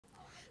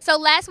So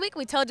last week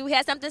we told you we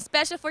had something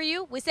special for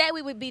you. We said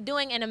we would be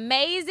doing an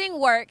amazing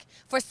work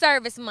for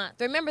Service Month.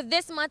 Remember,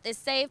 this month is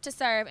Save to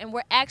Serve, and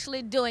we're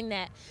actually doing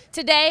that.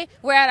 Today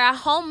we're at our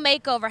home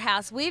makeover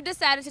house. We've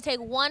decided to take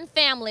one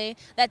family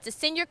that's a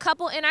senior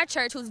couple in our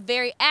church who's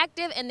very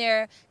active and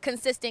they're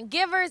consistent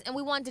givers, and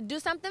we wanted to do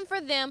something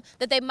for them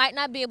that they might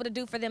not be able to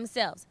do for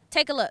themselves.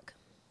 Take a look.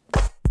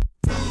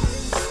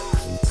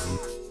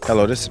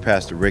 Hello, this is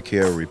Pastor Rick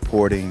here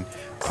reporting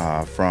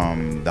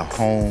from the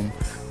home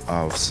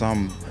of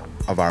some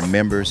of our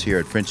members here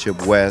at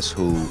Friendship West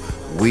who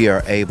we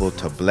are able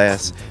to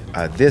bless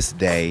this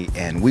day,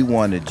 and we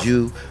wanted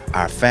you,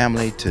 our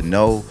family, to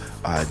know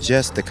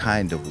just the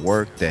kind of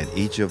work that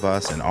each of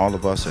us and all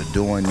of us are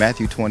doing.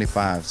 Matthew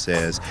 25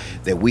 says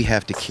that we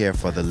have to care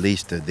for the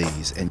least of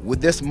these. And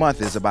with this month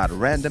is about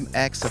random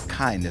acts of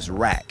kindness,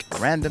 RAC,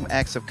 random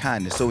acts of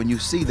kindness. So when you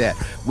see that,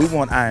 we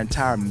want our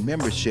entire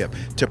membership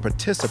to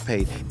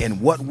participate in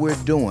what we're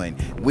doing.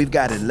 We've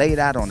got it laid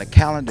out on the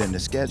calendar and the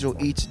schedule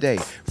each day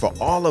for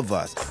all of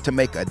us to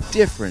make a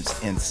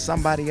difference in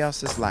somebody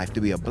else's life,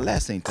 to be a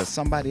blessing to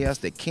somebody else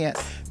that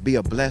can't be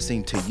a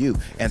blessing to you.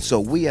 And so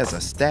we as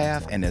a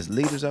staff and as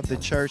leaders of the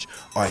church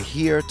are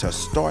here to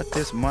start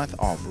this month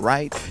off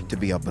right, to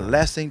be a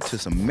blessing to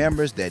some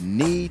members that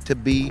need to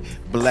be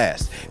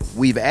blessed.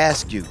 We've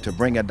asked you to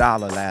bring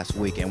 $1 last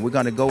week, and we're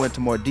going to go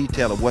into more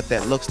detail of what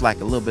that looks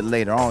like a little bit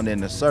later on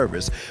in the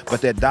service.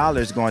 But that $1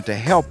 is going to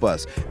help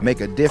us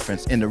make a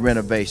difference in the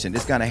renovation.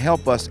 It's going to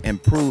help us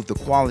improve the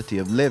quality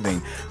of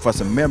living for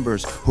some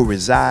members who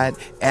reside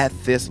at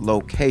this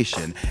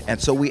location. And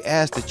so we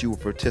ask that you will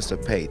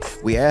participate.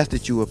 We ask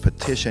that you will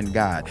petition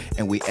God,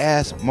 and we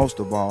ask most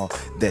of all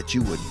that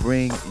you would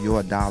bring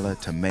your $1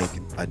 to make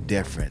a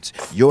difference.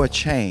 Your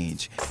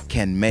change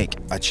can make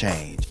a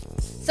change.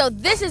 So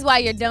this is why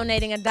you're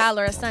donating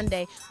 $1 a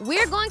Sunday.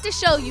 We're going to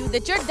show you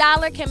that your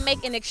 $1 can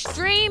make an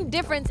extreme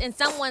difference in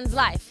someone's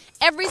life.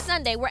 Every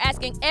Sunday, we're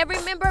asking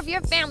every member of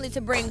your family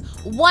to bring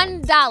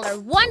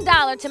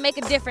 $1 to make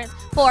a difference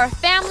for a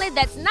family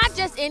that's not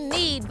just in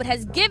need, but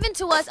has given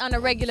to us on a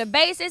regular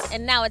basis,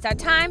 and now it's our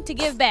time to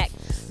give back.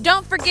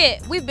 Don't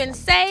forget, we've been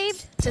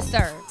saved to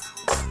serve.